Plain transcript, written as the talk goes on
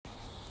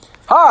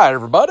Hi,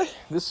 everybody.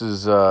 This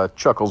is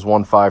Chuckles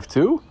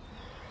 152,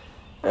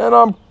 and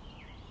I'm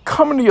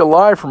coming to you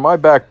live from my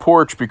back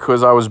porch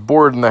because I was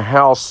bored in the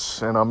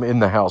house, and I'm in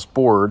the house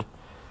bored.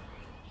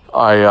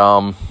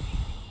 I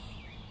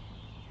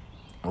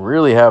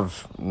really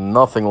have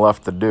nothing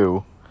left to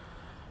do.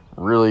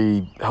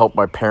 Really helped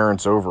my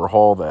parents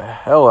overhaul the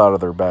hell out of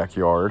their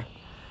backyard.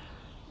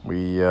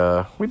 We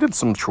did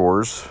some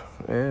chores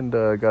and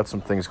got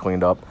some things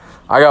cleaned up.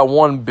 I got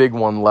one big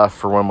one left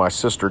for when my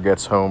sister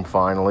gets home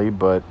finally,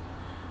 but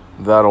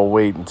that'll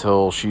wait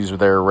until she's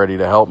there ready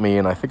to help me,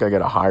 and I think I got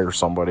to hire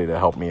somebody to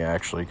help me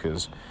actually,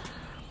 because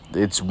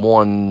it's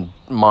one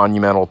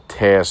monumental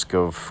task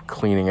of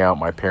cleaning out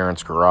my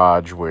parents'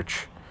 garage,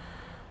 which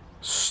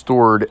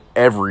stored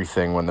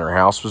everything when their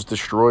house was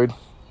destroyed,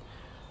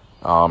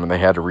 and they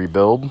had to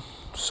rebuild.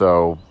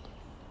 So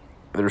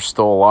there's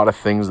still a lot of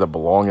things that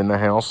belong in the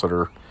house that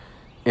are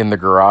in the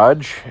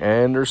garage,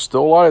 and there's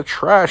still a lot of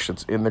trash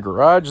that's in the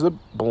garage that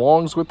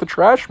belongs with the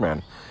trash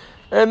man.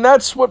 And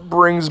that's what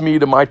brings me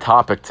to my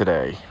topic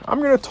today.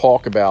 I'm going to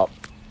talk about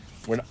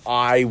when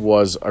I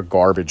was a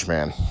garbage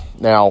man.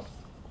 Now,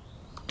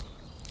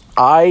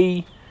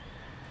 I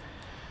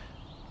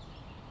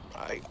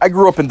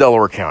grew up in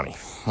Delaware County.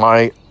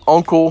 My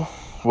uncle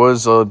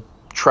was a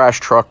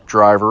trash truck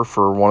driver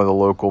for one of the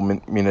local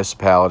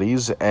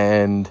municipalities,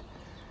 and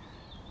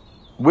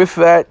with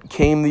that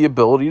came the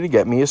ability to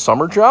get me a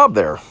summer job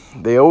there.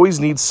 They always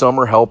need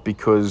summer help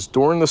because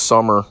during the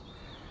summer,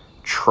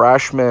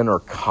 trash men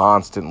are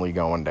constantly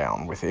going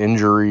down with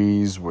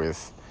injuries,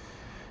 with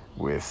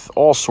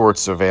all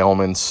sorts of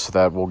ailments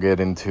that we'll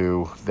get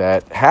into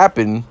that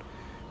happen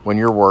when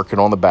you're working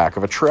on the back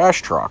of a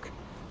trash truck.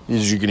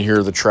 As you can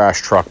hear the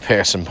trash truck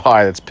passing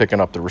by that's picking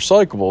up the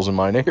recyclables in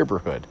my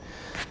neighborhood.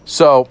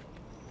 So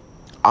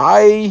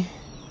I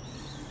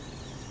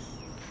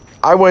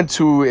went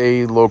to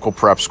a local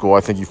prep school.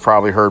 I think you've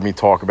probably heard me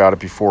talk about it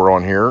before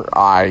on here.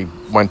 I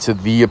went to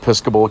the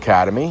Episcopal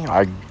Academy.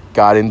 I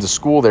got into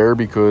school there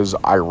because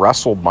I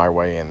wrestled my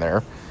way in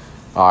there.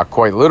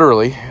 Quite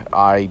literally,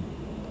 I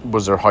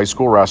was a high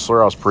school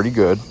wrestler. I was pretty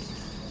good.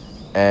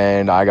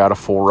 And I got a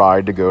full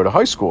ride to go to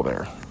high school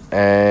there.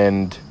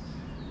 And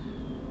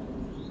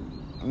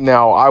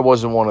now, I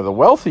wasn't one of the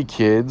wealthy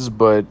kids,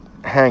 but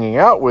hanging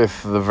out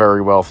with the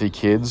very wealthy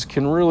kids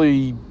can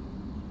really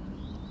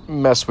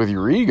mess with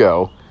your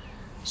ego.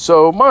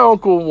 So my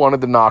uncle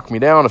wanted to knock me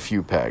down a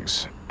few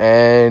pegs,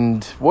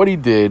 and what he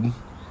did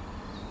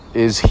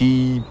is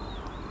he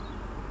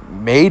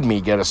made me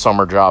get a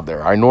summer job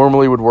there. I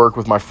normally would work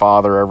with my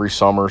father every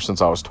summer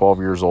since I was 12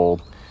 years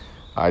old.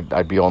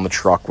 I'd be on the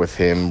truck with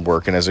him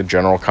working as a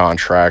general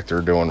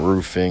contractor, doing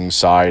roofing,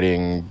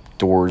 siding,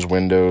 doors,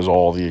 windows,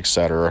 all the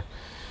etc.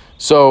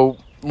 So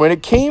when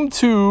it came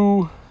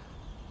to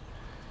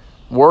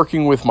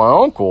working with my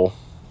uncle,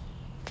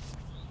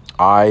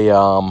 I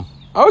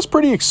was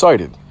pretty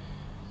excited.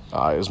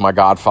 It was my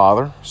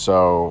godfather,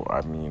 so,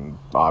 I mean,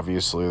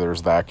 obviously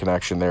there's that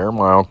connection there.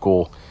 My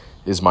uncle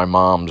is my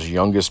mom's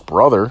youngest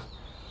brother,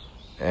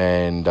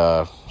 and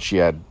she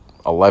had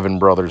 11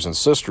 brothers and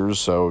sisters,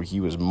 so he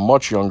was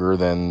much younger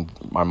than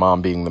my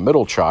mom being the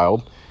middle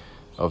child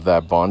of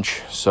that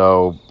bunch.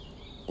 So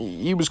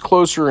he was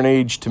closer in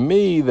age to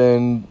me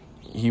than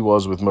he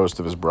was with most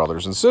of his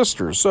brothers and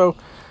sisters. So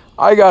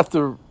I got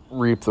to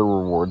reap the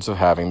rewards of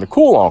having the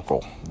cool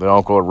uncle. The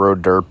uncle that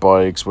rode dirt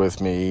bikes with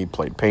me,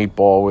 played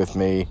paintball with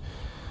me.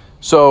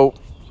 So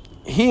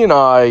he and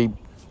I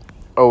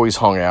always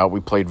hung out. We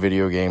played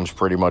video games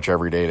pretty much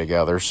every day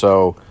together.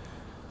 So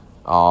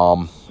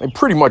I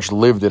pretty much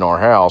lived in our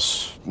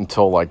house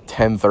until like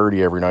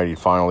 10:30 every night. He'd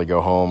finally go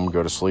home,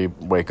 go to sleep,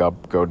 wake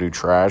up, go do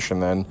trash,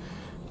 and then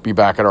be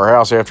back at our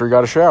house after he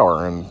got a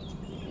shower and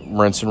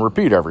rinse and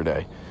repeat every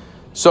day.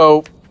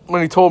 So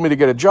when he told me to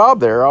get a job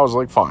there, I was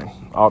like, fine,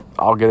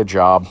 I'll get a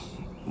job.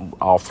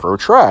 I'll throw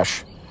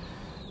trash.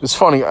 It's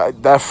funny,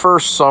 that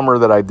first summer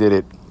that I did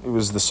it, it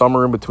was the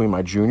summer in between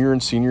my junior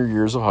and senior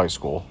years of high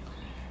school.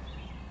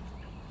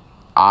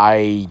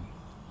 I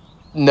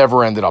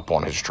never ended up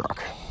on his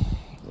truck.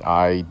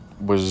 I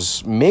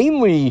was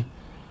mainly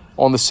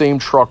on the same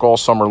truck all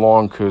summer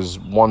long because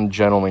one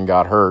gentleman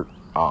got hurt,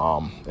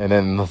 and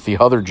then the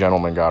other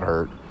gentleman got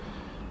hurt,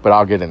 but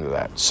I'll get into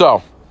that.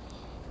 So,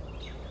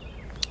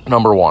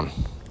 number one,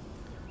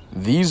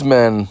 these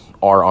men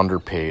are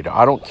underpaid.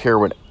 I don't care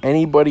what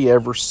anybody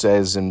ever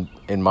says in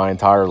my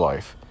entire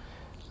life.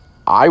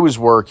 I was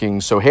working,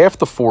 so half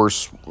the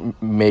force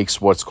makes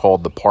what's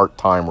called the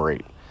part-time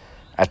rate.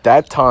 At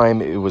that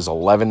time, it was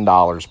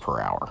 $11 per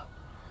hour.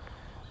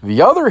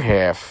 The other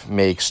half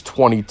makes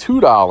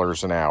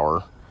 $22 an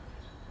hour,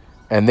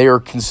 and they are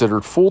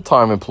considered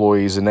full-time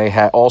employees, and they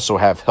also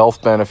have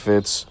health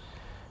benefits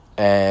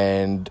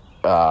and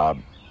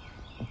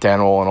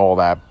dental and all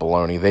that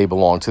baloney. They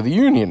belong to the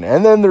union.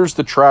 And then there's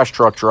the trash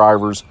truck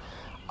drivers.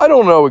 I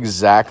don't know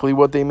exactly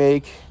what they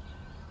make,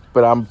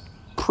 but I'm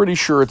pretty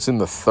sure it's in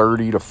the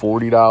 $30 to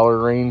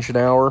 $40 range an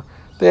hour.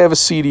 They have a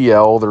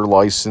CDL, they're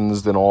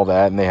licensed and all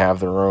that, and they have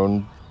their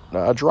own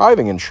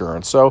driving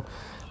insurance. So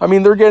I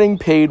mean, they're getting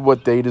paid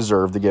what they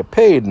deserve to get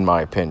paid, in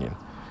my opinion.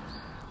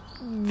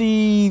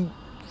 The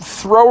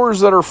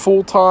throwers that are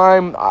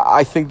full-time,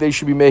 I think they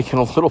should be making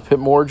a little bit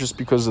more just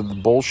because of the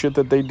bullshit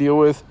that they deal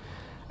with.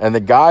 And the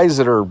guys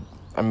that are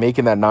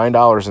making that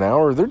 $9 an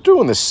hour, they're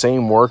doing the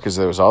same work as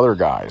those other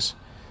guys.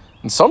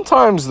 And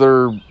sometimes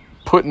they're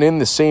putting in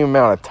the same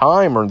amount of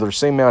time or the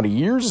same amount of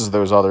years as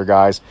those other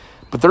guys,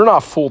 but they're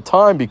not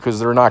full-time because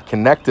they're not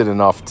connected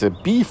enough to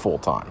be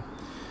full-time.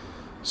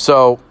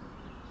 So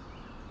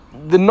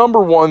the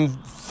number one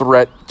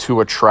threat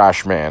to a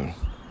trash man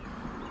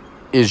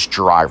is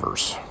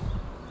drivers.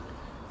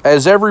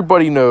 As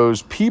everybody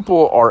knows,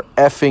 people are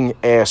effing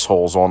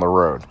assholes on the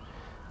road.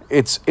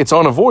 It's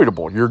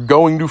unavoidable. You're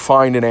going to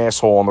find an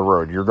asshole on the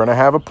road. You're going to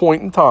have a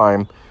point in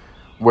time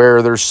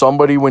where there's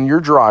somebody when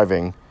you're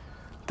driving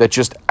that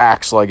just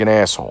acts like an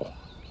asshole.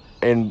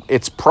 And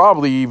it's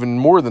probably even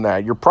more than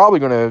that. You're probably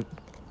going to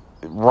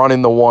run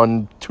into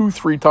one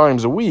 2-3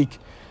 times a week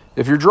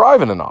if you're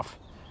driving enough.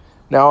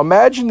 Now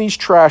imagine these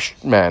trash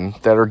men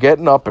that are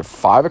getting up at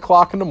 5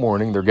 o'clock in the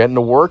morning. They're getting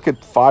to work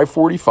at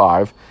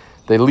 5:45.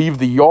 They leave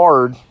the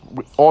yard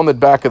on the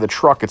back of the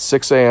truck at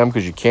 6 a.m.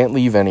 because you can't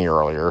leave any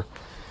earlier.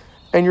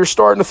 And you're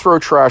starting to throw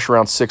trash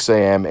around 6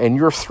 a.m. and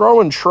you're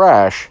throwing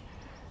trash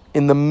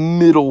in the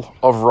middle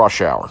of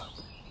rush hour.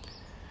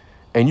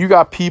 And you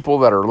got people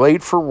that are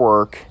late for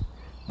work.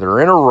 They're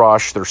in a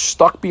rush. They're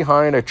stuck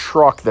behind a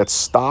truck that's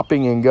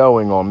stopping and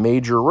going on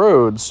major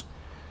roads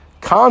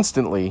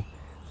constantly.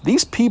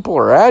 These people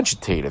are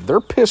agitated. They're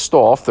pissed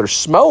off. They're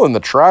smelling the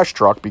trash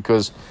truck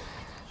because,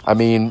 I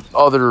mean,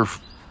 other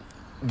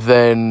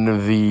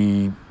than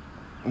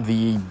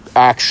the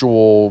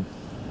actual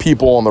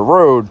people on the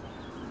road,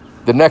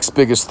 the next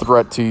biggest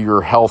threat to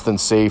your health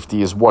and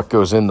safety is what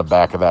goes in the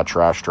back of that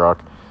trash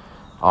truck.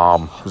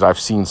 Because I've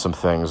seen some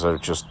things that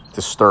just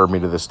disturb me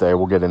to this day.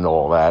 We'll get into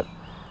all that.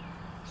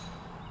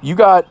 You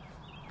got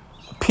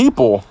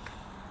people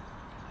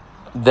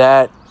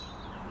that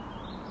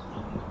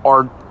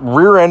are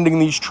rear-ending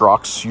these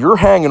trucks. You're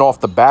hanging off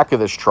the back of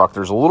this truck.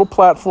 There's a little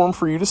platform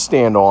for you to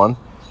stand on.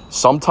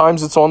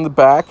 Sometimes it's on the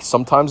back.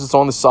 Sometimes it's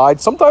on the side.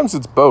 Sometimes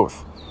it's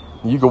both.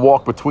 You can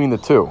walk between the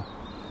two.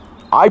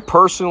 I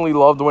personally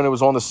loved when it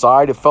was on the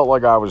side. It felt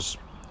like I was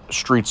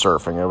street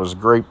surfing. It was a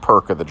great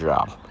perk of the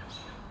job.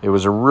 It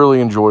was a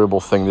really enjoyable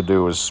thing to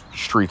do, was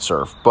street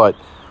surf. But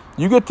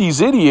you get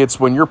these idiots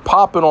when you're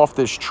popping off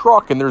this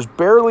truck and there's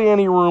barely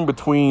any room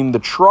between the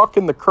truck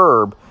and the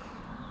curb,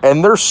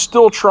 and they're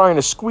still trying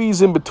to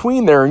squeeze in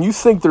between there, and you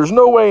think there's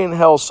no way in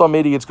hell some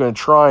idiot's going to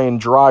try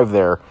and drive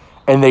there,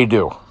 and they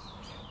do.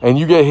 And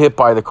you get hit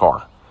by the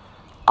car.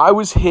 I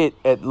was hit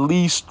at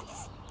least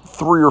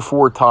 3 or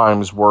 4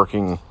 times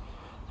working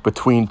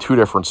between 2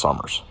 different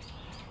summers.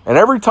 And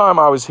every time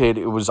I was hit,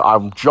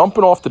 I'm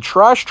jumping off the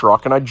trash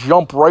truck and I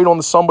jump right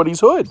onto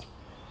somebody's hood.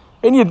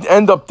 And you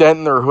end up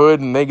denting their hood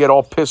and they get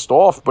all pissed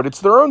off, but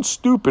it's their own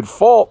stupid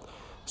fault.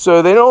 So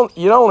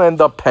you don't end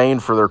up paying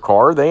for their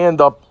car. They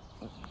end up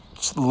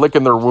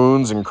licking their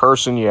wounds and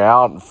cursing you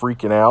out and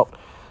freaking out.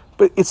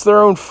 But it's their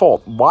own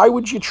fault. Why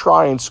would you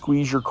try and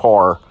squeeze your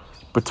car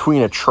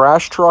between a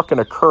trash truck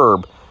and a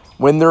curb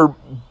when there's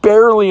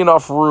barely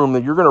enough room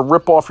that you're going to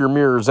rip off your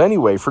mirrors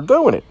anyway for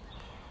doing it?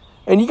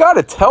 And you got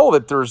to tell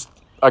that there's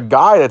a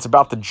guy that's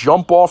about to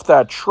jump off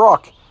that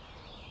truck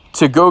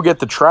to go get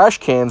the trash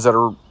cans that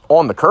are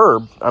on the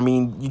curb. I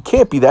mean, you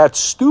can't be that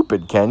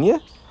stupid, can you?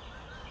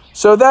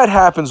 So that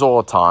happens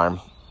all the time.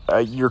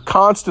 You're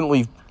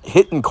constantly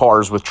hitting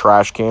cars with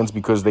trash cans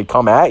because they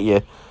come at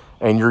you,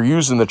 and you're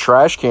using the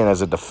trash can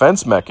as a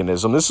defense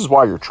mechanism. This is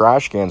why your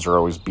trash cans are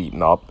always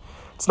beaten up.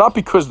 It's not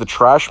because the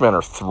trash men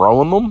are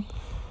throwing them.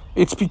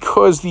 It's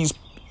because these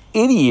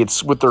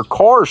idiots with their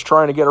cars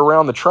trying to get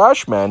around the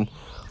trash men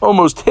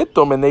almost hit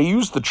them, and they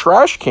use the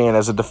trash can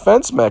as a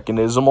defense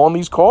mechanism on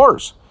these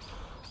cars.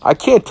 I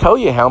can't tell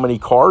you how many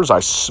cars I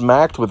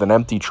smacked with an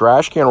empty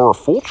trash can, or a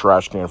full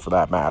trash can for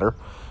that matter,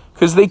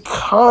 because they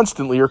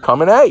constantly are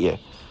coming at you.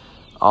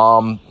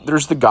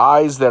 There's the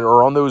guys that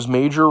are on those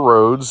major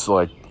roads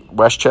like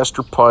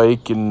Westchester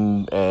Pike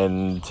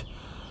and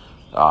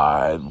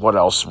what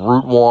else?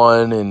 Route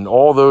 1 and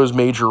all those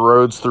major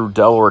roads through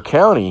Delaware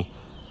County.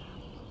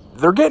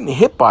 They're getting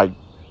hit by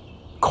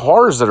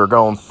cars that are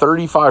going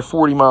 35,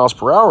 40 miles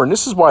per hour, and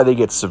this is why they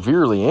get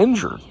severely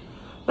injured.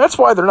 That's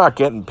why they're not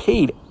getting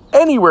paid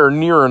anywhere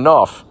near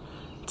enough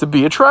to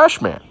be a trash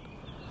man.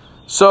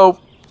 So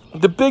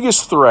the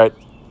biggest threat,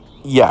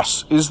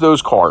 yes, is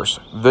those cars.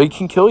 They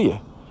can kill you,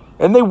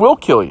 and they will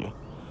kill you.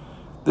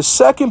 The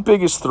second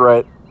biggest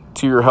threat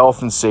to your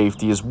health and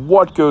safety is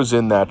what goes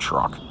in that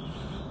truck,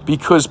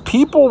 because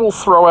people will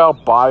throw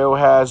out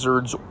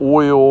biohazards,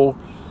 oil,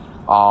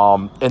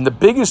 and the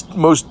biggest,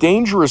 most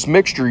dangerous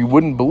mixture you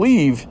wouldn't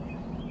believe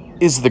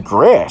is the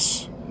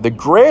grass. The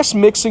grass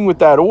mixing with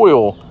that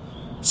oil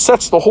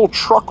sets the whole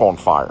truck on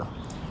fire.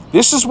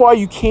 This is why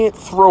you can't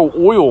throw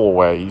oil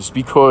away, is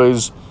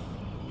because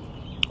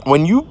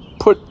when you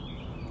put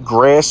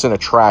grass in a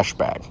trash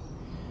bag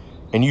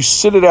and you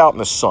sit it out in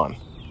the sun,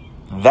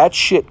 that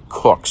shit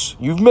cooks.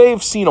 You may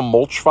have seen a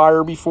mulch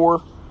fire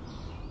before.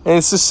 And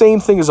it's the same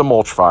thing as a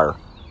mulch fire.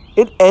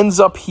 It ends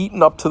up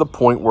heating up to the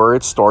point where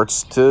it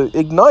starts to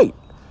ignite.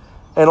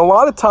 And a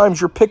lot of times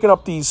you're picking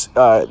up these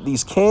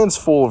cans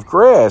full of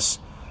grass,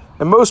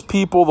 and most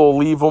people, they'll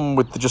leave them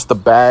with just the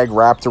bag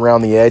wrapped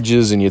around the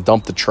edges, and you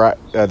dump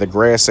the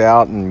grass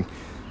out, and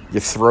you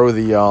throw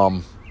the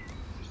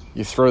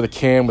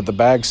can with the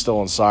bag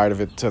still inside of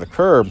it to the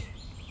curb.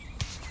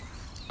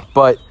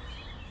 But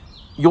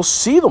you'll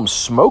see them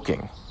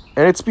smoking,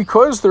 and it's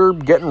because they're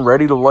getting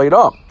ready to light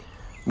up.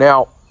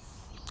 Now,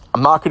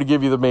 I'm not going to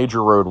give you the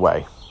major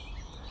roadway,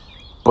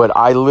 but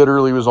I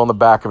literally was on the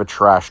back of a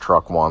trash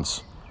truck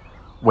once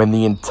when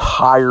the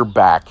entire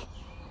back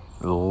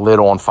lit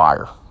on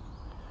fire.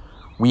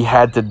 We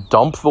had to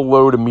dump the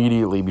load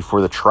immediately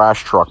before the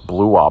trash truck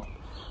blew up.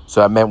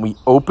 So that meant we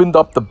opened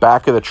up the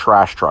back of the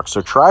trash truck.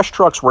 So trash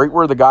trucks, right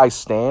where the guys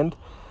stand,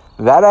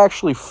 that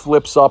actually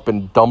flips up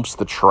and dumps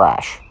the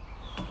trash.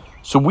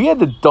 So we had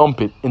to dump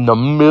it in the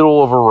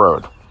middle of a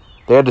road.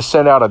 They had to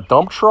send out a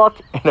dump truck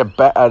and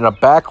a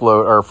back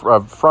load or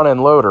a front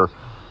end loader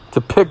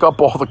to pick up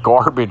all the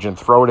garbage and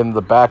throw it in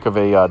the back of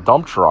a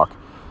dump truck,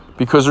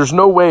 because there's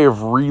no way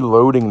of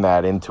reloading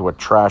that into a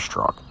trash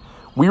truck.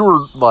 We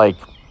were like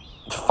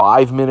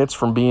 5 minutes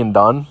from being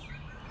done.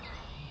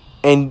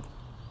 And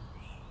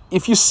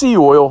if you see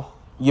oil,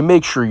 you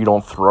make sure you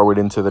don't throw it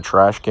into the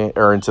trash can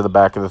or into the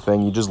back of the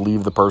thing. You just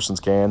leave the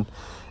person's can.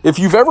 If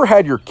you've ever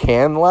had your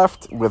can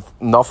left with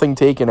nothing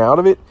taken out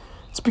of it,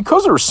 it's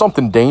because there was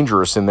something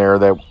dangerous in there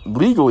that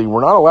legally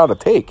we're not allowed to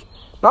take.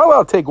 Not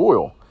allowed to take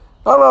oil.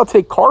 Not allowed to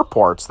take car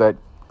parts that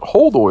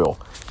hold oil,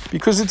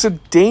 because it's a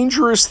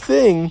dangerous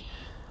thing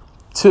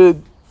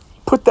to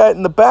put that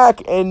in the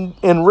back and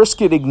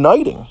risk it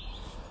igniting.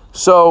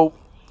 So,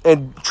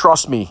 and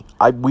trust me,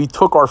 we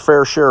took our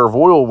fair share of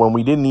oil when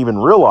we didn't even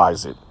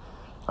realize it.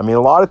 I mean,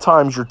 a lot of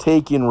times you're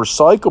taking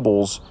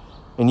recyclables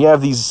and you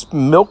have these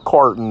milk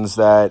cartons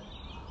that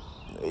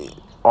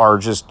are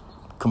just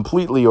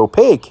completely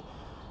opaque,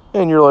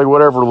 and you're like,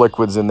 whatever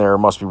liquid's in there, it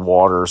must be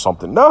water or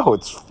something. No,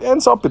 it's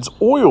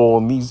oil,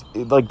 and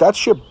that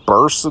shit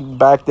bursts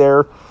back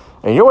there.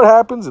 And you know what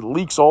happens? It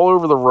leaks all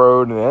over the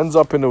road and it ends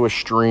up into a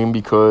stream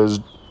because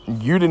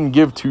you didn't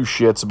give two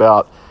shits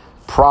about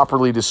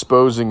properly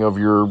disposing of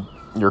your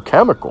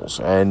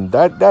chemicals. And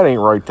that ain't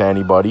right to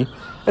anybody.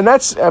 And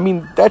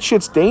that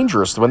shit's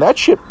dangerous. When that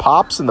shit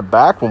pops in the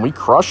back, when we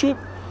crush it,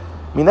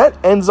 that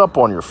ends up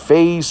on your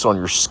face, on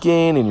your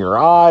skin, in your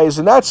eyes.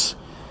 And that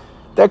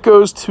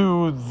goes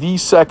to the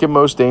second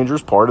most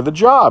dangerous part of the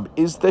job,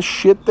 is the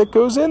shit that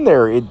goes in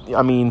there.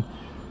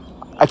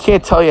 I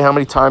can't tell you how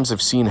many times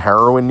I've seen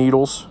heroin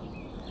needles.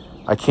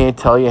 I can't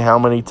tell you how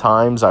many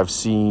times I've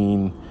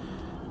seen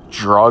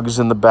drugs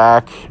in the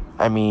back.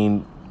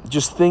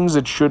 Just things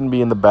that shouldn't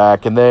be in the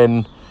back. And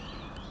then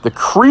the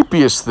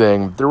creepiest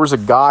thing, there was a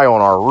guy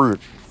on our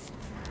route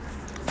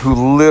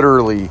who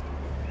literally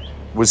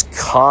was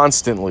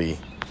constantly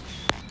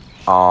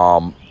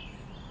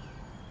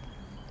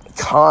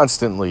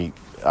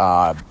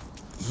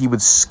he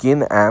would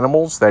skin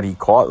animals that he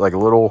caught, like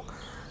little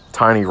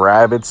tiny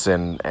rabbits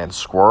and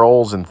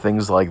squirrels and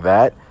things like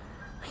that.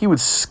 He would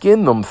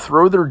skin them,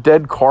 throw their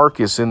dead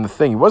carcass in the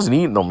thing. He wasn't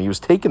eating them. He was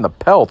taking the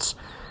pelts.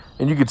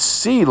 And you could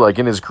see, like,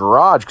 in his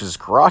garage, because his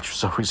garage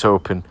was always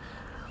open,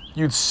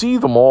 you'd see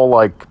them all,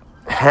 like,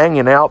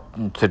 hanging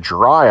out to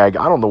dry. I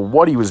don't know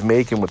what he was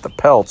making with the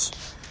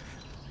pelts.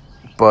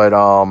 But,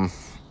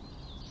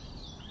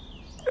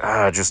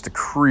 just a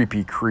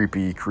creepy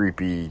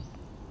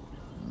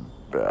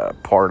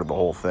part of the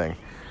whole thing.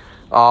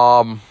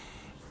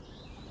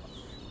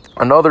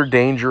 Another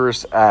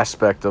dangerous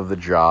aspect of the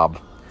job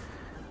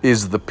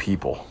is the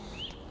people.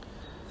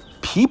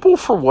 People,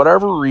 for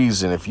whatever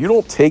reason, if you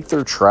don't take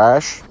their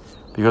trash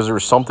because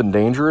there's something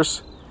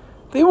dangerous,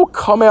 they will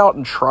come out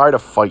and try to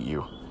fight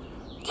you.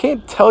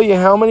 Can't tell you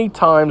how many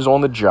times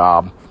on the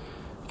job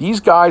these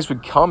guys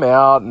would come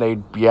out and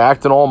they'd be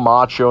acting all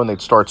macho and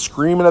they'd start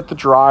screaming at the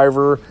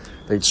driver.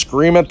 They'd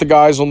scream at the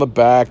guys on the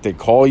back. They'd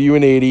call you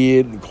an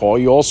idiot and call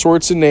you all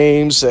sorts of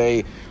names.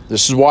 Say,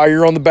 this is why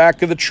you're on the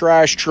back of the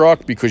trash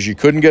truck, because you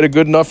couldn't get a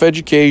good enough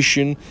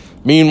education.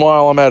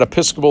 Meanwhile, I'm at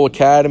Episcopal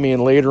Academy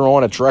and later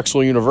on at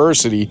Drexel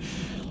University,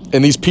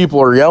 and these people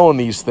are yelling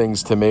these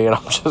things to me, and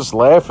I'm just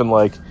laughing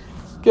like,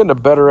 getting a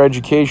better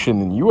education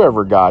than you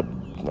ever got.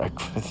 Like,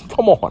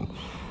 come on.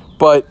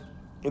 But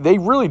they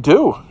really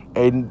do.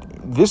 And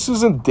this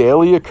is a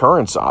daily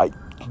occurrence. I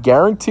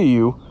guarantee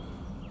you,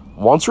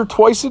 once or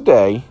twice a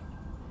day,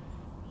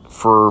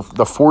 for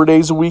the 4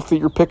 days a week that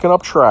you're picking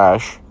up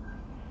trash,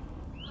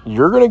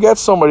 you're going to get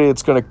somebody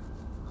that's going to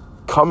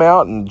come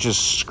out and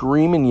just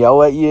scream and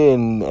yell at you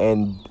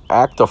and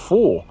act a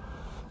fool.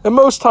 And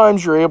most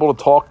times you're able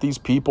to talk these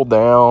people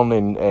down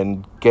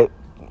and get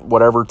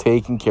whatever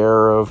taken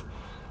care of.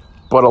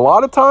 But a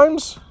lot of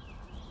times,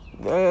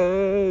 not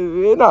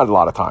a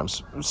lot of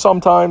times,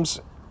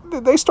 sometimes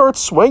they start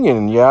swinging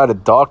and you got to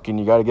duck and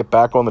you got to get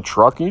back on the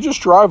truck and you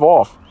just drive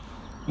off.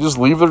 You just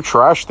leave their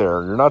trash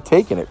there. You're not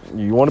taking it.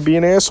 You want to be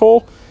an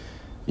asshole?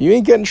 You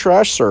ain't getting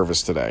trash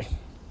service today.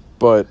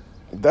 But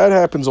that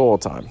happens all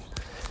the time.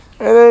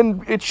 And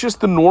then it's just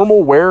the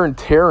normal wear and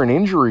tear and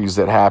injuries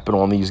that happen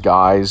on these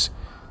guys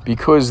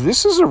because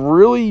this is a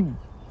really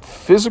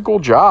physical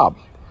job.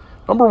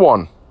 Number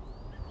one,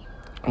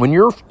 when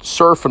you're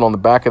surfing on the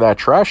back of that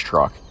trash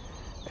truck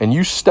and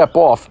you step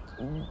off,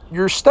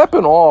 you're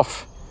stepping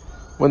off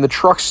when the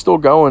truck's still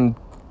going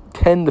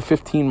 10 to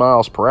 15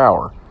 miles per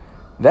hour.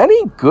 That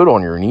ain't good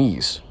on your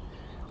knees.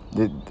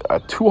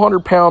 A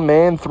 200-pound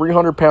man,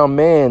 300-pound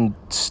man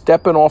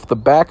stepping off the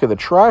back of the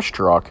trash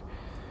truck,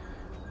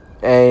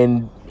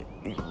 and,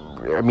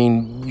 I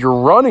mean, you're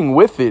running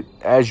with it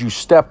as you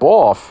step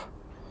off,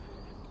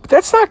 but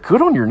that's not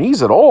good on your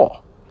knees at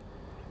all.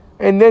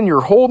 And then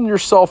you're holding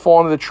yourself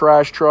onto the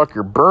trash truck.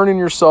 You're burning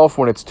yourself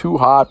when it's too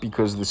hot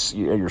because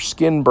your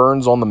skin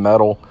burns on the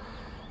metal.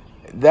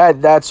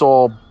 That's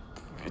all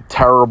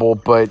terrible,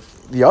 but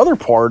the other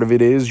part of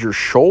it is your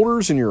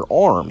shoulders and your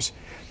arms.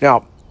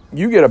 Now,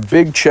 you get a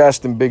big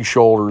chest and big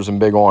shoulders and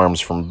big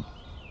arms from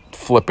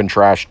flipping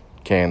trash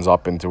cans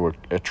up into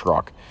a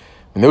truck.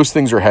 And those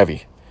things are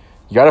heavy.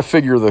 You got to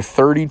figure they're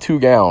 32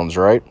 gallons,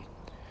 right?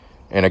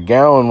 And a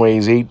gallon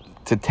weighs 8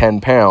 to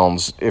 10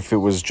 pounds if it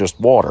was just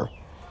water.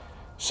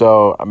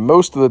 So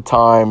most of the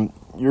time,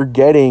 you're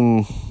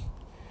getting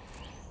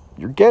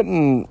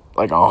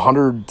like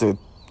 100 to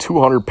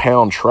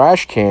 200-pound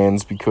trash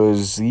cans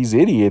because these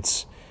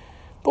idiots,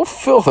 they'll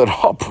fill it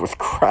up with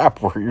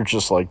crap where you're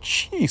just like,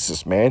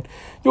 Jesus, man.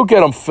 You'll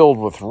get them filled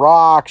with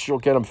rocks. You'll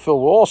get them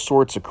filled with all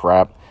sorts of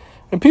crap.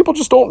 And people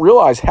just don't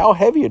realize how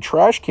heavy a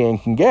trash can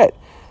can get.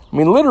 I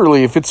mean,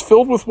 literally, if it's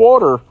filled with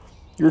water,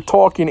 you're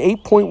talking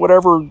 8 point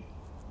whatever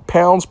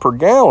pounds per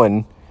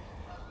gallon.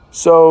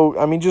 So,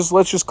 I mean,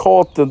 let's just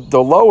call it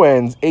the low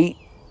end, 8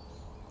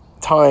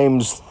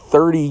 times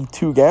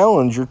 32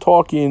 gallons. You're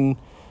talking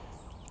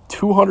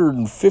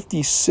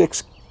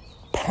 256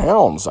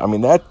 pounds. I mean,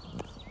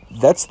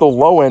 that's the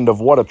low end of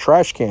what a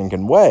trash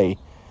can weigh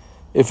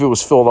if it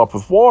was filled up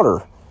with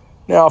water.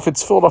 Now, if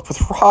it's filled up with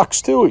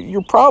rocks too,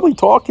 you're probably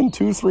talking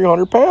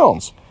 200-300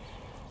 pounds.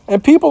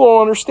 And people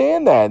don't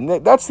understand that.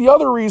 And that's the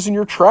other reason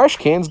your trash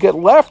cans get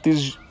left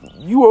is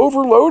you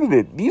overloaded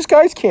it. These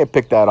guys can't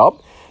pick that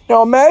up.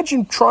 Now,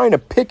 imagine trying to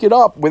pick it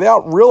up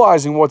without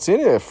realizing what's in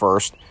it at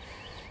first.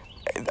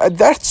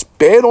 That's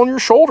bad on your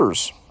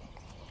shoulders.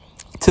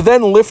 To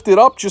then lift it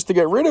up just to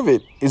get rid of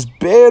it is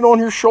bad on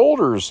your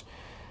shoulders.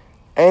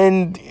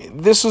 And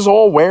this is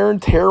all wear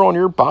and tear on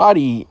your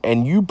body,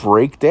 and you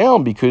break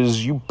down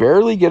because you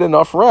barely get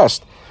enough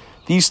rest.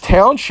 These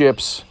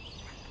townships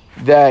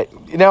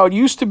now it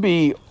used to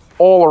be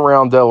all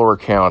around Delaware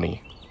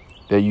County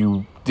that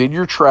you did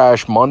your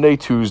trash Monday,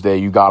 Tuesday,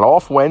 you got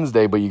off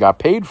Wednesday, but you got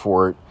paid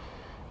for it,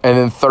 and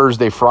then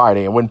Thursday,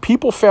 Friday. And when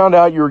people found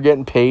out you were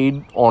getting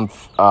paid on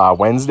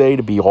Wednesday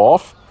to be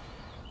off,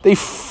 they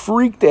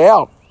freaked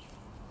out.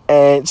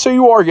 And so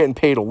you are getting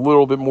paid a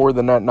little bit more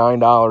than that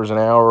 $9 an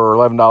hour or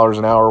 $11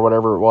 an hour or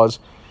whatever it was.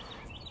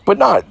 But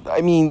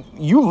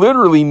you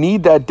literally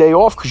need that day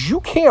off because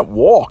you can't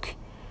walk.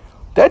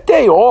 That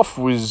day off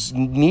was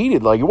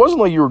needed. Like, it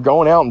wasn't like you were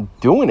going out and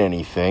doing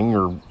anything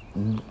or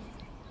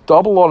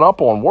doubling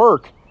up on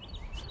work.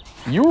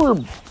 You were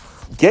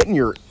getting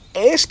your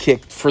ass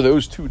kicked for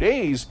those 2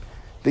 days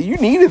that you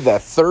needed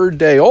that third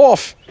day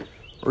off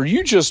or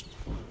you just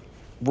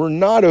were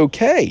not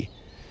okay.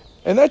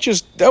 And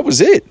that was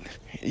it.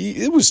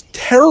 It was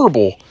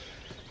terrible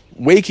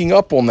waking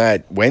up on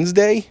that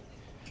Wednesday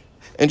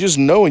and just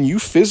knowing you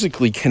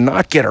physically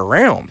cannot get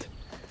around.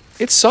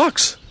 It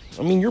sucks.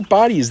 I mean, your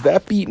body is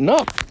that beaten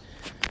up.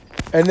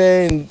 And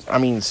then,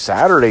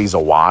 Saturday's a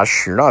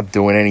wash. You're not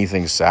doing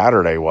anything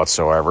Saturday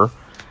whatsoever.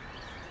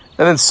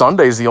 And then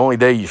Sunday's the only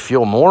day you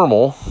feel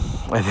normal.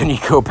 And then you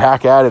go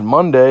back at it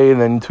Monday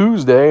and then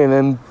Tuesday and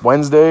then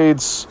Wednesday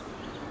it's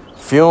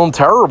feeling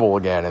terrible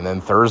again. And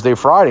then Thursday,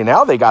 Friday.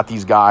 Now they got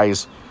these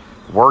guys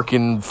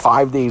working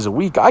 5 days a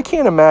week. I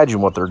can't imagine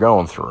what they're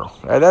going through.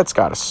 That's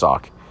got to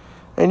suck.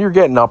 And you're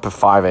getting up at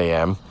 5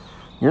 a.m.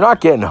 You're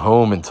not getting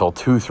home until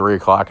 2, 3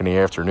 o'clock in the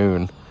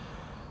afternoon.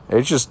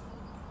 It's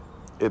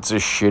a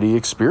shitty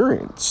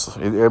experience.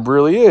 It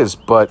really is.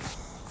 But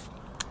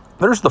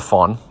there's the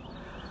fun.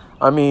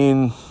 I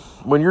mean,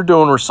 when you're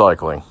doing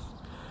recycling,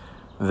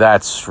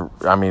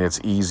 it's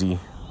easy.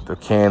 The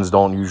cans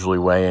don't usually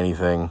weigh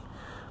anything.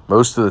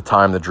 Most of the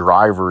time, the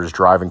driver is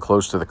driving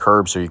close to the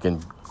curb so you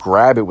can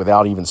grab it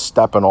without even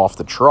stepping off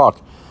the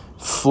truck,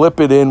 flip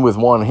it in with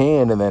one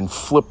hand, and then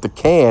flip the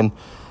can.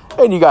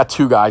 And you got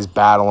two guys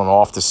battling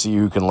off to see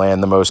who can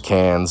land the most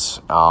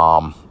cans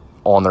on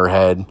their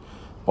head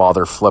while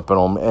they're flipping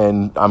them.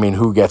 And,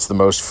 who gets the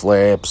most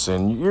flips.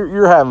 And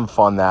you're having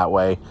fun that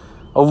way.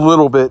 A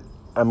little bit.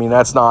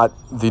 That's not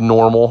the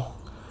normal.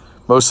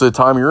 Most of the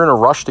time, you're in a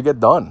rush to get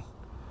done.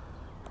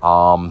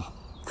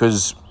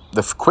 Because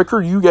the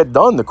quicker you get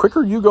done, the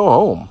quicker you go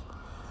home.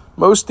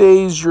 Most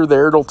days, you're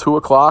there till 2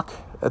 o'clock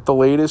at the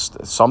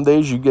latest. Some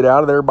days, you get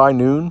out of there by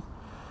noon.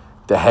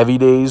 The heavy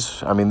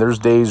days, there's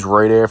days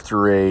right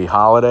after a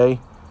holiday.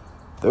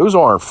 Those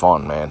aren't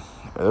fun, man.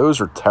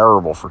 Those are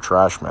terrible for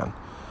trash men.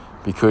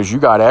 Because you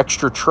got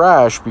extra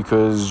trash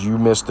because you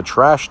missed the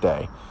trash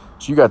day.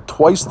 So you got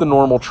twice the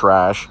normal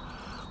trash.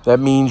 That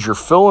means you're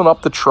filling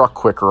up the truck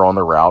quicker on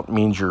the route. It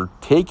means you're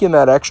taking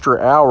that extra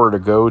hour to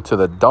go to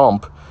the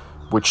dump,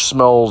 which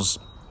smells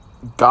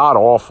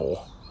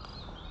god-awful.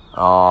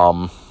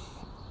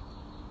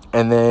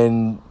 And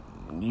then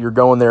you're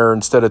going there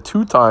instead of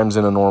 2 times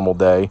in a normal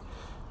day,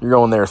 you're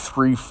going there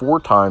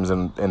 3-4 times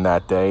in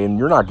that day, and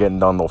you're not getting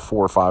done till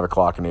 4 or 5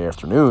 o'clock in the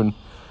afternoon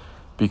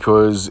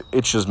because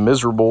it's just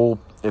miserable.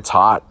 It's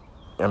hot.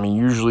 I mean,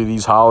 usually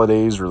these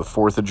holidays or the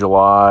 4th of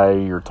July,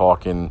 you're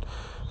talking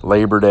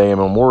Labor Day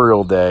and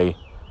Memorial Day,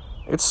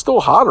 it's still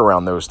hot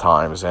around those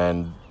times,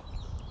 and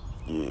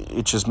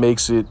it just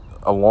makes it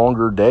a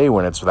longer day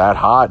when it's that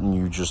hot and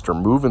you just are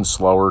moving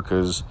slower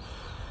because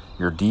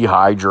you're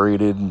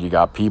dehydrated and you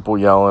got people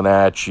yelling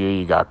at you,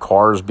 you got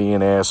cars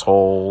being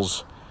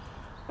assholes.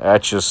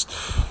 That's just,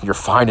 you're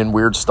finding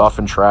weird stuff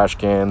in trash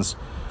cans.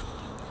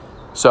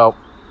 So,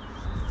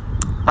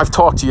 I've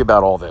talked to you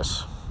about all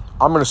this.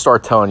 I'm going to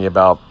start telling you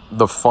about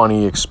the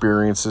funny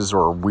experiences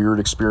or weird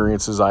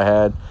experiences I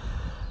had.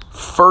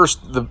 First,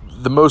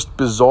 the most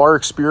bizarre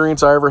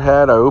experience I ever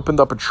had, I opened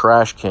up a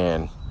trash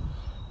can,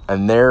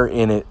 and there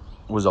in it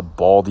was a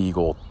bald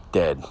eagle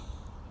dead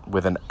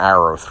with an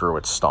arrow through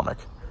its stomach.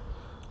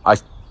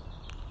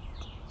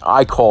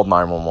 I called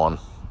 911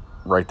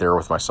 right there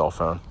with my cell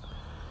phone.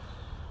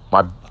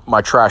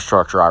 My trash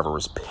truck driver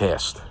was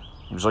pissed.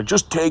 He was like,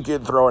 just take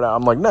it, throw it out.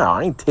 I'm like, no,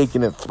 I ain't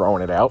taking it,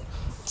 throwing it out.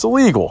 It's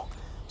illegal.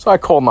 So I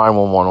called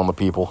 911 on the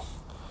people.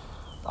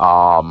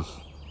 I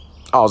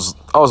was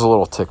a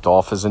little ticked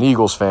off. As an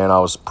Eagles fan, I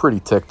was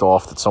pretty ticked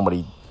off that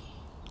somebody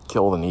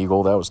killed an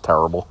eagle. That was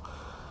terrible.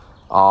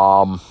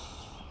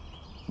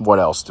 What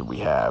else did we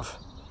have?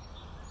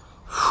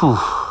 Whew.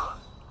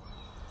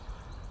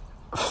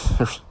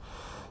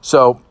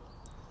 So,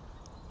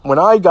 when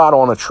I got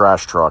on a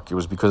trash truck, it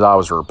was because I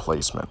was a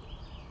replacement.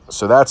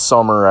 So that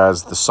summer,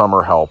 as the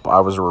summer help, I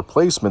was a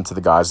replacement to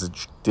the guys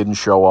that didn't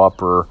show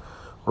up or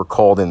were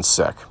called in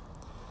sick.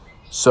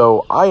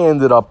 So I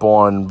ended up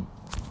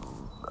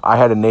I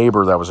had a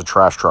neighbor that was a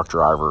trash truck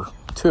driver,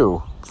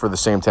 too, for the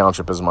same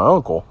township as my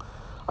uncle.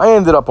 I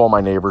ended up on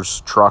my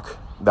neighbor's truck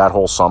that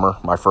whole summer,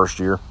 my first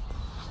year.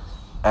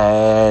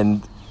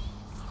 And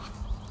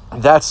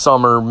that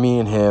summer, me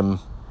and him,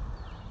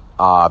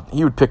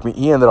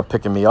 he ended up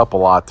picking me up a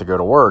lot to go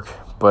to work,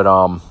 but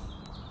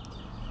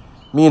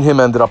me and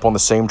him ended up on the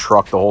same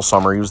truck the whole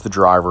summer. He was the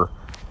driver,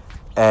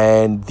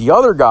 and the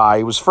other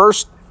guy was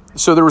first.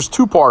 So there was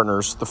 2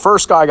 partners. The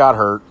first guy got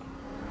hurt,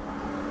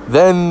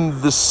 then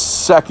the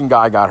second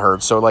guy got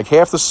hurt. So like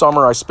half the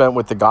summer I spent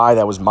with the guy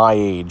that was my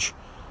age,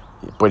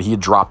 but he had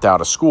dropped out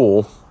of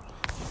school,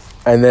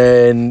 and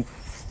then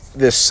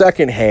the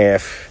second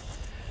half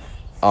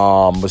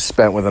was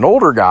spent with an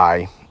older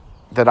guy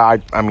that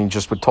I mean,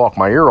 just would talk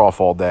my ear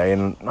off all day,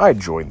 and I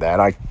enjoyed that.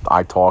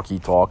 I talk, he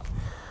talked.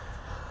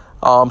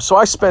 So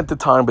I spent the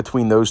time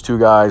between those 2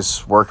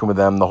 guys working with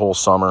them the whole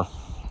summer,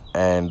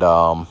 and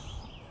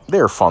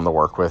they were fun to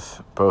work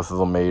with. Both of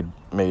them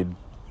made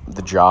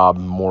the job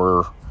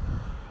more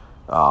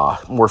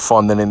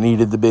fun than it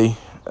needed to be.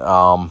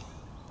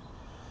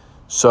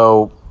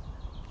 So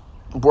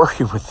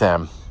working with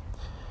them,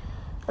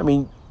 I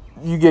mean,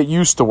 you get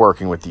used to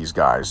working with these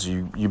guys.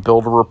 You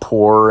build a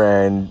rapport,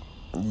 and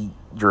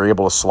you're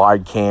able to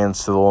slide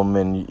cans to them,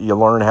 and you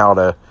learn how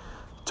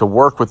to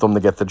work with them to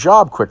get the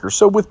job quicker.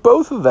 So with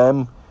both of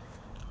them,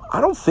 I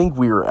don't think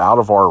we were out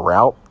of our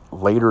route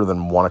later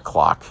than 1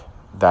 o'clock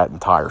that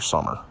entire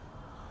summer.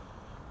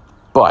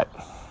 But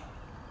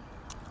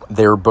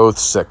they were both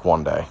sick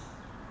one day.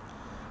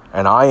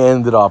 And I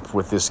ended up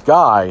with this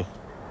guy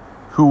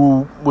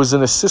who was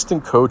an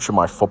assistant coach of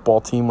my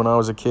football team when I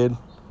was a kid.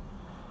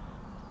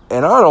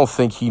 And I don't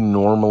think he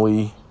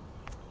normally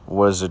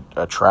was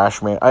a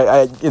trash man.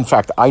 In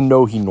fact, I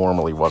know he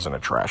normally wasn't a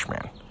trash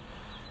man.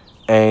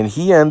 And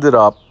he ended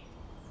up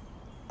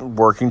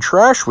working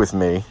trash with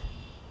me.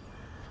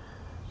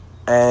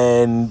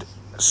 And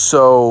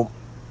so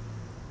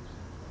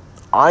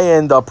I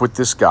end up with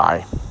this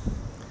guy.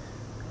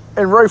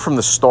 And right from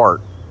the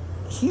start,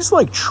 he's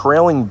like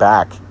trailing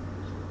back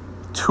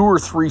 2 or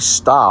 3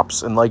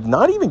 stops and like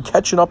not even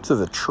catching up to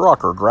the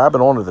truck or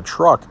grabbing onto the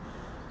truck.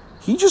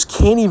 He just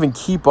can't even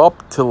keep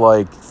up to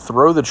like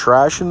throw the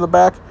trash in the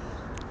back.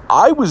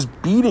 I was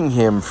beating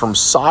him from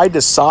side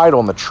to side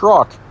on the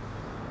truck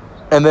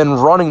and then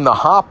running the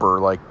hopper.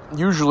 Like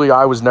usually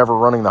I was never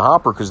running the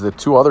hopper because the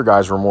 2 other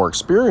guys were more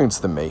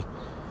experienced than me.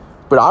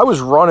 But I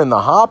was running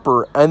the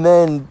hopper and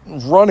then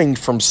running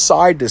from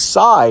side to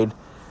side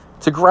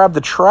to grab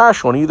the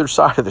trash on either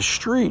side of the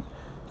street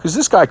because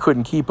this guy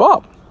couldn't keep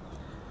up.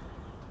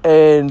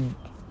 And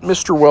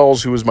Mr.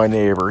 Wells, who was my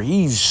neighbor,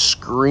 he's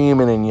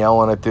screaming and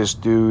yelling at this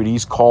dude.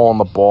 He's calling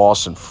the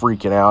boss and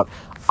freaking out.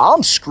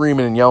 I'm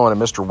screaming and yelling at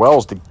Mr.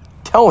 Wells to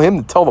tell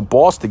the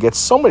boss to get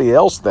somebody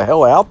else the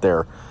hell out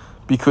there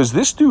because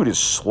this dude is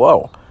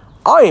slow.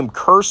 I am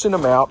cursing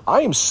him out. I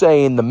am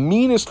saying the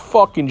meanest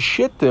fucking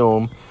shit to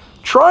him,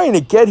 trying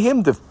to get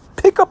him to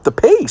pick up the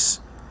pace.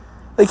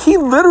 Like, he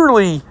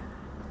literally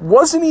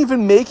wasn't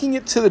even making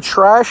it to the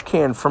trash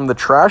can from the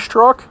trash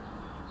truck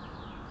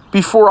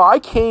before I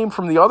came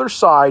from the other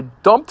side,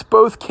 dumped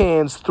both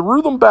cans,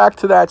 threw them back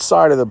to that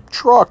side of the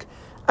truck,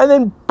 and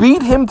then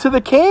beat him to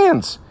the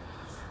cans.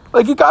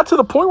 Like, it got to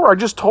the point where I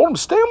just told him,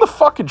 stay on the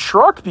fucking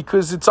truck,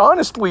 because it's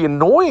honestly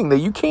annoying that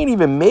you can't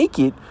even make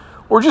it,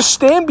 or just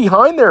stand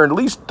behind there and at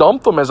least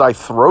dump them as I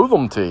throw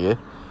them to you.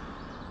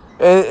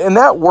 And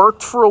that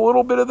worked for a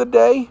little bit of the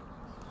day,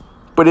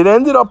 but it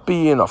ended up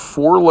being a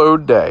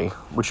 4-load day,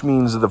 which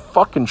means the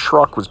fucking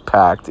truck was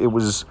packed. It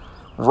was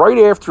right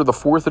after the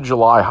 4th of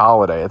July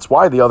holiday. It's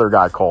why the other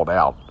guy called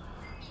out.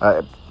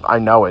 I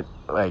know it.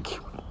 Like,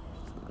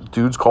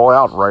 dudes call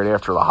out right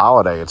after the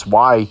holiday. It's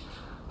why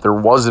there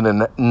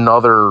wasn't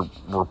another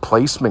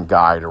replacement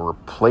guy to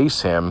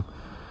replace him.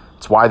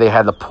 It's why they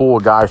had to pull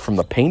a guy from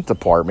the paint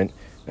department.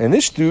 And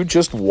this dude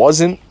just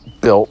wasn't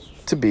built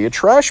to be a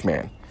trash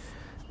man.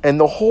 And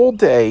the whole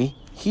day,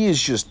 he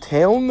is just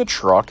tailing the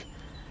truck.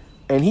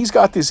 And he's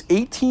got this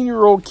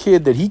 18-year-old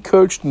kid that he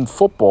coached in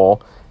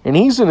football, and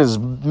he's in his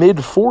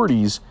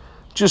mid-40s,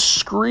 just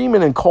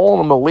screaming and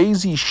calling him a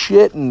lazy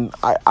shit. And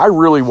I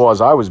really was.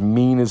 I was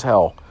mean as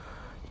hell.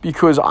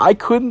 Because I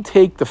couldn't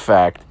take the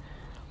fact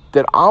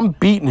that I'm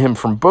beating him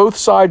from both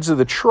sides of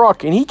the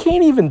truck, and he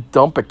can't even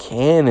dump a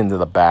can into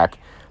the back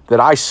that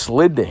I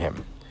slid to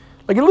him.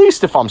 Like, at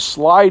least if I'm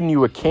sliding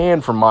you a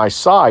can from my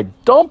side,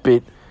 dump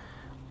it.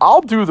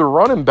 I'll do the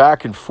running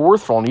back and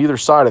forth on either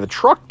side of the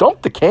truck.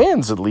 Dump the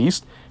cans at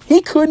least.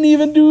 He couldn't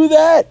even do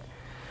that.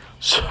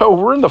 So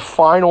we're in the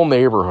final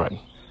neighborhood.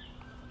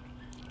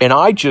 And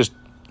I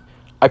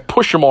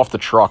push him off the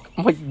truck.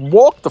 I'm like,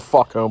 walk the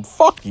fuck home.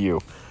 Fuck you.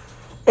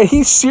 And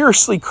he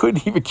seriously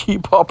couldn't even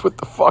keep up with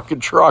the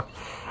fucking truck.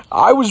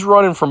 I was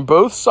running from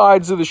both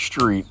sides of the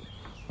street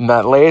in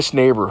that last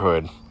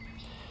neighborhood.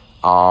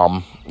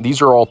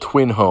 These are all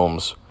twin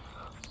homes.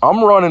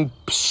 I'm running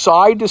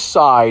side to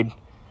side,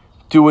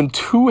 doing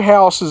 2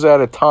 houses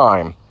at a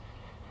time.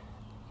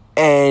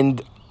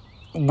 And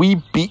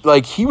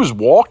he was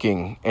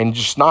walking and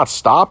just not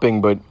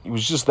stopping, but he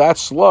was just that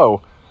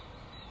slow.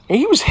 And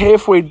he was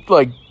halfway,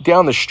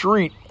 down the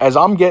street as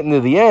I'm getting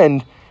to the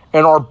end,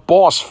 and our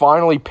boss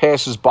finally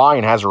passes by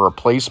and has a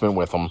replacement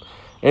with him.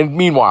 And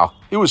meanwhile,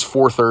 it was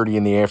 4:30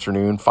 in the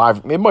afternoon,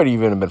 it might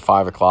even have been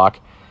 5 o'clock.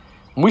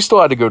 And we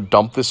still had to go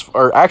dump this,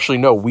 or actually,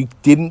 no, we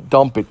didn't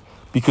dump it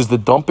because the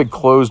dump had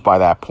closed by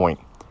that point.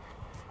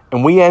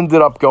 And we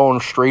ended up going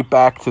straight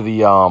back to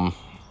the,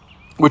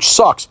 which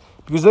sucks,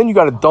 because then you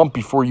got to dump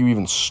before you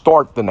even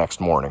start the next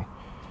morning,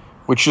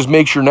 which just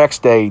makes your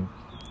next day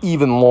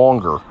even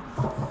longer.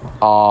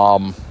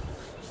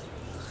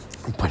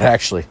 But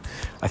actually,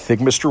 I think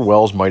Mr.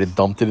 Wells might have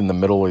dumped it in the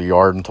middle of the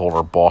yard and told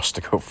our boss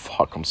to go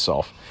fuck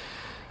himself.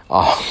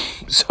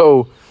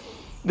 So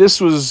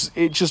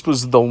it just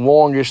was the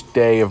longest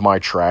day of my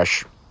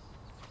trash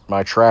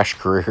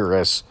career,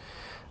 as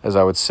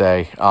I would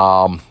say.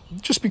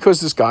 Just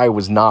because this guy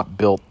was not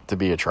built to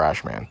be a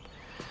trash man.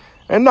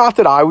 And not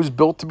that I was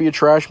built to be a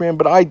trash man,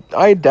 but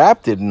I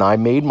adapted and I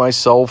made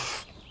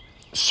myself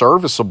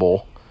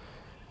serviceable.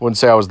 I wouldn't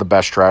say I was the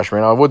best trash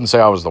man. I wouldn't say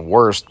I was the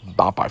worst,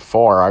 not by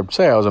far. I'd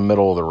say I was a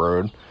middle of the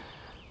road.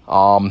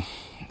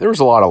 There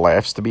was a lot of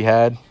laughs to be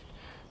had. I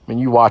mean,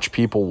 you watch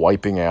people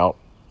wiping out.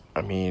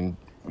 I mean,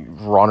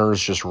 runners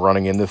just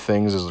running into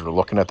things as they're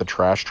looking at the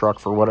trash truck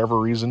for whatever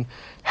reason.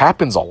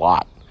 Happens a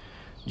lot.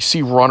 You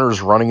see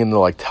runners running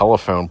into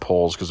telephone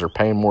poles because they're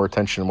paying more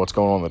attention to what's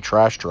going on in the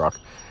trash truck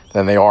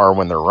than they are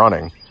when they're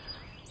running.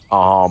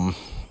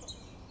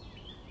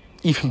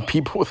 Even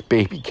people with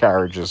baby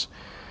carriages.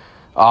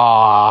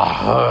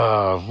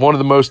 One of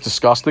the most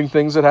disgusting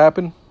things that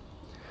happened,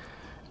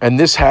 and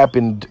this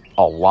happened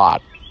a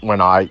lot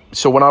when I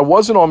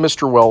wasn't on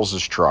Mr.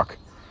 Wells's truck,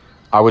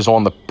 I was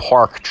on the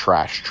park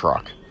trash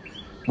truck,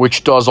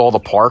 which does all the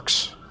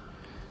parks.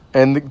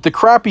 And the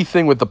crappy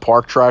thing with the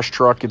park trash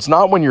truck, it's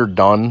not when you're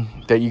done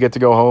that you get to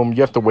go home.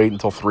 You have to wait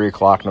until 3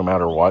 o'clock no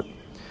matter what.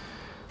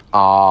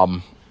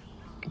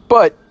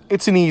 But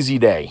it's an easy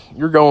day.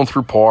 You're going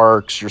through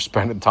parks, you're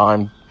spending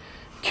time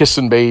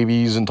kissing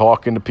babies and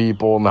talking to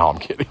people. No, I'm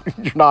kidding.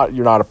 You're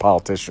not a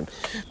politician.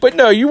 But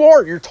no, you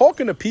are. You're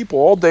talking to people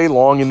all day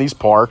long in these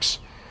parks,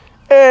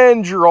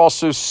 and you're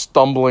also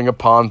stumbling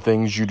upon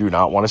things you do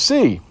not want to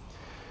see.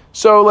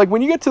 So,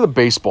 when you get to the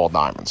baseball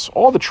diamonds,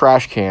 all the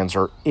trash cans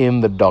are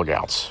in the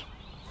dugouts.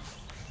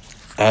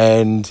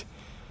 And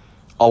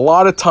a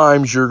lot of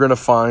times you're going to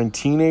find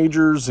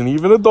teenagers and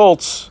even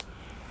adults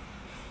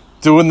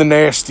doing the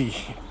nasty.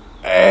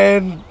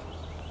 And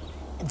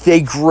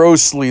they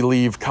grossly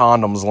leave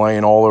condoms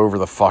laying all over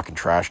the fucking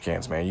trash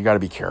cans, man. You got to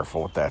be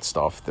careful with that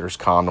stuff. There's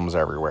condoms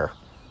everywhere.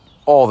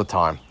 All the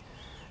time.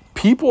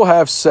 People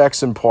have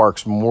sex in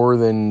parks more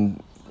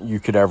than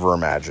you could ever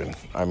imagine.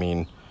 I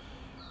mean,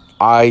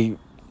 I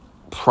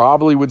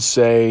probably would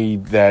say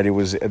that it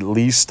was at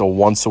least a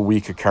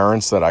once-a-week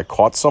occurrence that I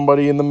caught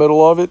somebody in the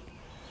middle of it.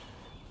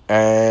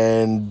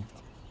 And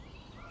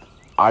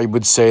I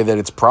would say that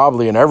it's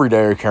probably an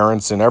everyday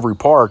occurrence in every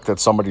park that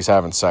somebody's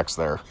having sex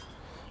there.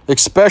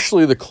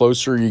 Especially the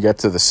closer you get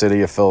to the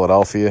city of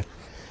Philadelphia.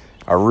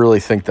 I really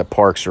think that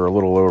parks are a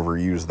little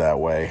overused that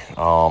way.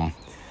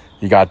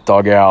 You got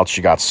dugouts.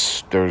 You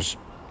got there's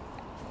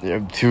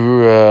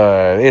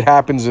it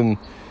happens in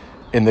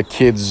the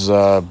kids'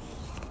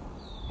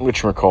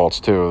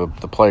 whatchamacallits too,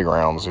 the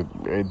playgrounds.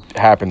 It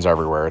happens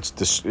everywhere.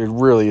 It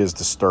really is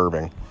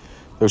disturbing.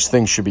 Those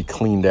things should be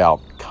cleaned out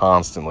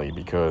constantly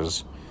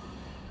because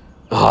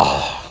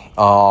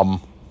I'm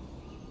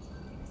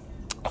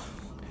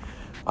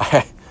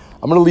going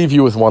to leave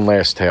you with one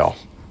last tale.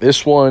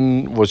 This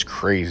one was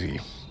crazy.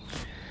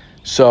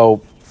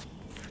 So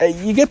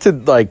you get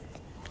to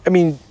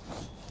you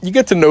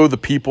get to know the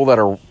people that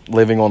are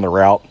living on the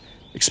route,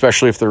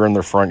 especially if they're in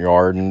their front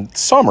yard. And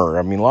summer,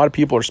 a lot of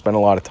people are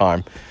spending a lot of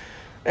time.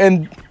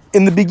 And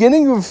in the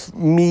beginning of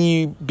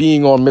me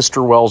being on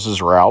Mr.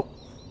 Wells's route,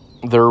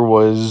 there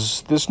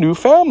was this new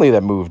family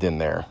that moved in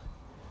there.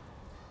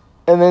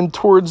 And then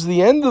towards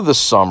the end of the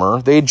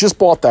summer, they had just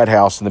bought that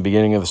house in the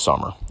beginning of the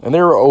summer. And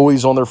they were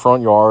always on their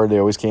front yard. They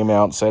always came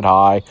out and said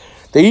hi.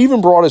 They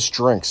even brought us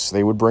drinks.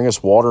 They would bring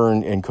us water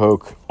and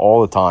Coke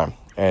all the time.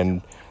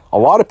 And a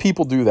lot of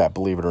people do that,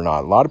 believe it or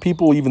not. A lot of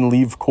people even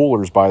leave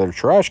coolers by their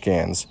trash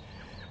cans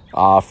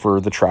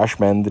for the trash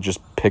men to just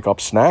pick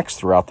up snacks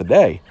throughout the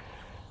day.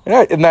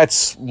 And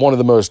that's one of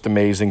the most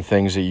amazing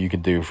things that you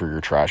could do for your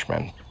trash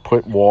men.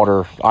 Put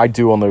water. I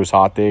do on those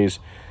hot days.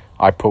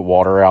 I put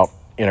water out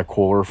in a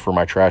cooler for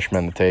my trash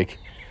men to take,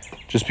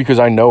 just because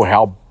I know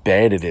how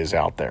bad it is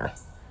out there.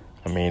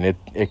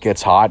 It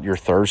gets hot, you're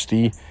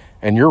thirsty,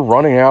 and you're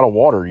running out of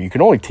water. You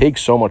can only take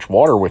so much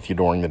water with you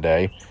during the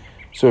day.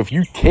 So if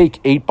you take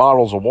 8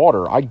 bottles of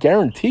water, I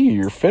guarantee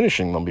you're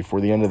finishing them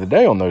before the end of the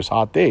day on those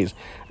hot days.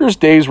 There's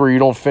days where you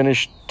don't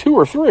finish 2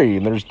 or 3,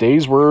 and there's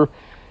days where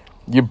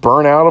you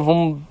burn out of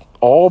them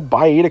all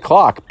by 8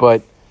 o'clock.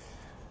 But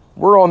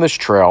we're on this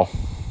trail,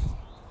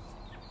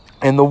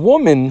 and the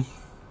woman,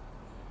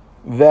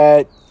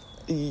 that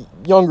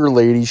younger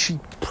lady, she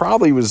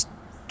probably was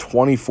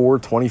 24,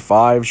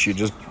 25. She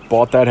just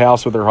bought that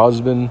house with her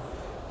husband.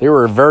 They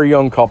were a very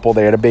young couple.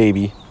 They had a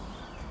baby.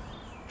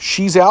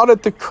 She's out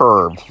at the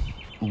curb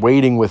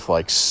waiting with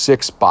like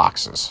 6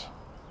 boxes,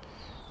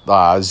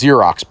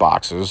 Xerox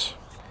boxes,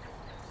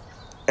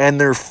 and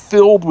they're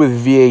filled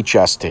with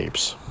VHS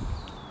tapes.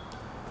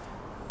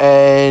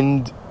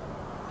 And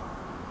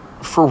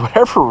for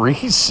whatever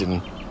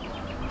reason,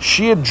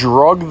 she had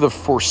drugged the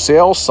for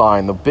sale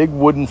sign, the big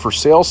wooden for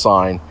sale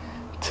sign,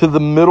 to the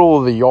middle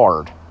of the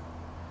yard.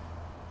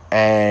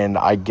 And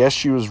I guess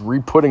she was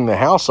re-putting the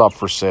house up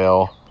for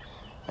sale,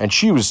 and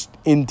she was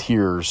in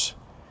tears.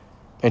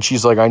 And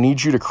she's like, I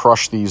need you to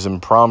crush these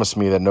and promise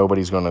me that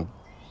nobody's going to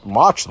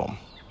watch them.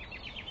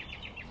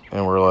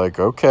 And we're like,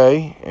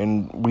 okay.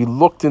 And we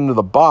looked into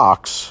the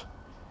box,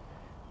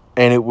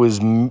 and it was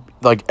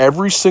like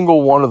every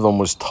single one of them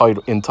was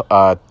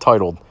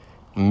titled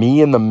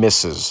Me and the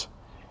Missus.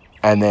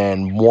 And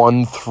then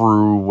 1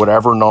 through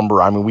whatever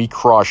number. We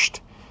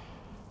crushed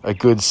a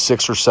good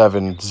 6 or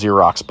 7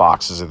 Xerox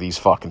boxes of these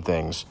fucking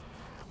things.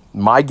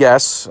 My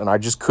guess, and I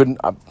just couldn't,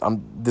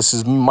 this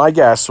is my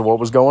guess of what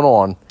was going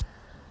on.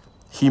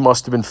 He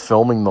must have been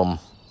filming them,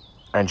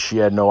 and she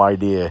had no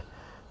idea,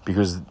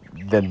 because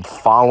then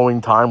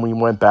following time we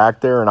went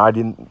back there, and I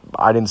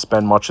didn't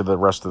spend much of the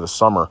rest of the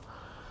summer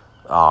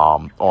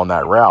on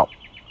that route.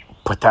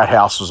 But that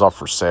house was up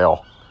for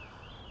sale.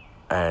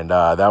 And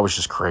that was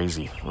just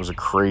crazy. It was a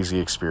crazy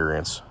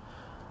experience,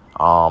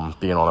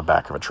 being on the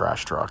back of a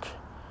trash truck.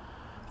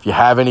 If you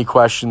have any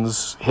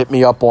questions, hit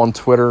me up on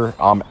Twitter.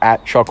 I'm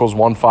at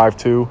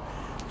Chuckles152.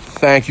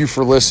 Thank you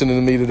for listening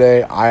to me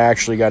today. I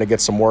actually got to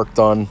get some work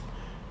done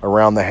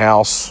around the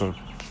house.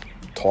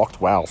 Talked,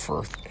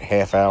 for a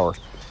half hour.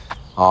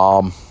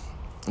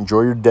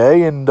 Enjoy your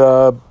day, and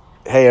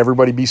hey,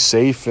 everybody be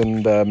safe,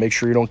 and make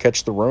sure you don't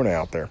catch the Rona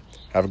out there.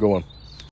 Have a good one.